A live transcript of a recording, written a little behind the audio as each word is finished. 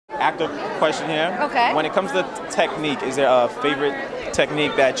actor question here. Okay. When it comes to technique, is there a favorite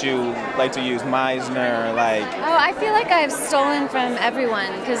technique that you like to use? Meisner, like? Oh, I feel like I've stolen from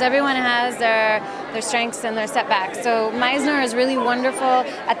everyone because everyone has their strengths and their setbacks. So Meisner is really wonderful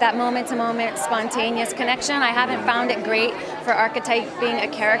at that moment-to-moment spontaneous connection. I haven't found it great for archetyping a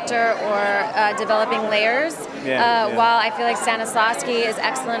character or developing layers. While I feel like Stanislavski is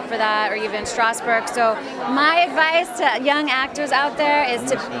excellent for that, or even Strasberg. So my advice to young actors out there is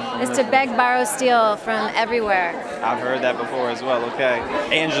to beg, borrow, steal from everywhere. I've heard that before as well. Okay,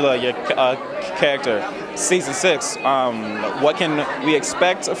 Angela, your character, season 6. What can we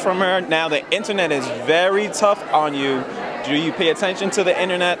expect from her? Now the internet is very tough on you. Do you pay attention to the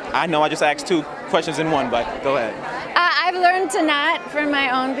internet? I know I just asked 2 questions in one, but go ahead. I've learned to not, for my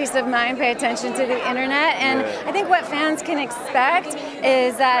own peace of mind, pay attention to the internet, and I think what fans can expect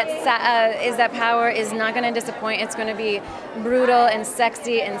is that Power is not going to disappoint. It's going to be brutal and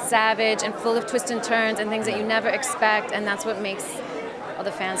sexy and savage and full of twists and turns and things that you never expect, and that's what makes all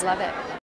the fans love it.